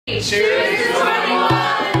Cheers to 21!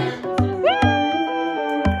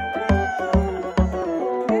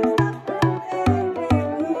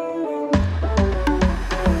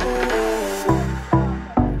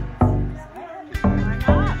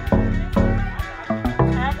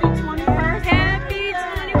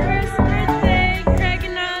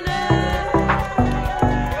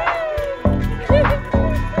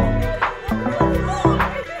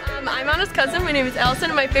 Cousin. My name is Allison,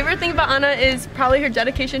 and my favorite thing about Anna is probably her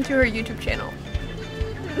dedication to her YouTube channel.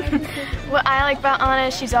 What I like about Anna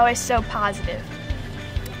is she's always so positive.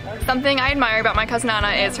 Something I admire about my cousin Anna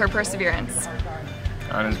is her perseverance.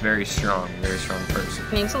 Anna's very strong person.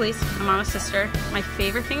 My name's Elise. I'm Anna's sister. My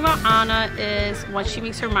favorite thing about Anna is once she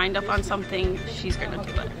makes her mind up on something, she's gonna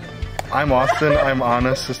do it. I'm Austin. I'm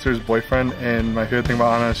Anna's sister's boyfriend, and my favorite thing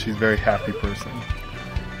about Anna is she's a very happy person.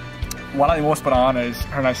 What I like most about Anna is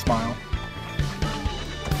her nice smile.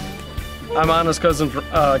 I'm Anna's cousin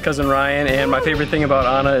Ryan, and my favorite thing about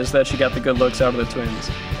Anna is that she got the good looks out of the twins.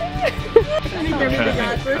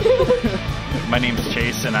 My name's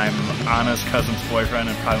Chase, and I'm Anna's cousin's boyfriend,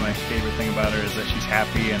 and probably my favorite thing about her is that she's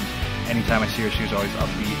happy, and anytime I see her, she's always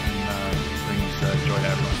upbeat and brings joy to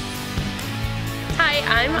everyone. Hi,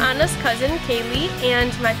 I'm Anna's cousin, Kaylee,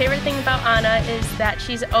 and my favorite thing about Anna is that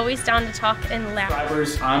she's always down to talk and laugh.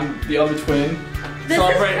 I'm the other twin.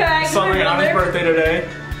 Celebrating Anna's birthday today.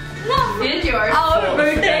 No. And yours. Our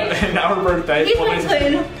birthday. And our birthday. He's my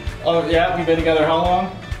twin. Oh yeah, we've been together how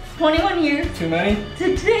long? 21 years. Too many?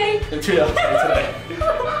 Today. Today.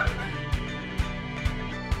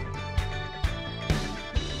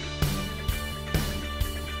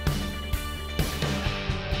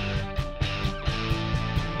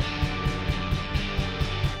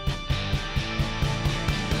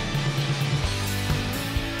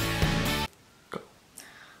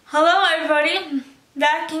 Hello everybody.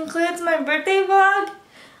 That concludes my birthday vlog.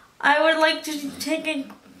 I would like to take a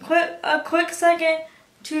quick second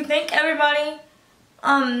to thank everybody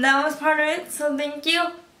that was part of it, so thank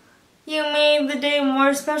you. You made the day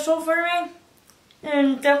more special for me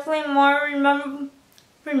and definitely more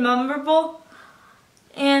rememberable.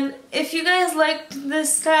 And if you guys liked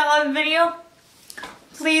this style of video,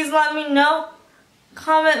 please let me know.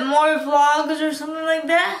 Comment more vlogs or something like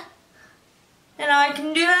that, and I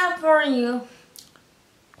can do that for you.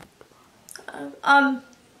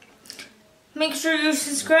 Make sure you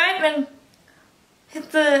subscribe and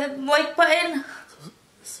hit the like button.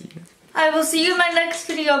 I will see you in my next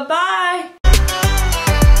video. Bye!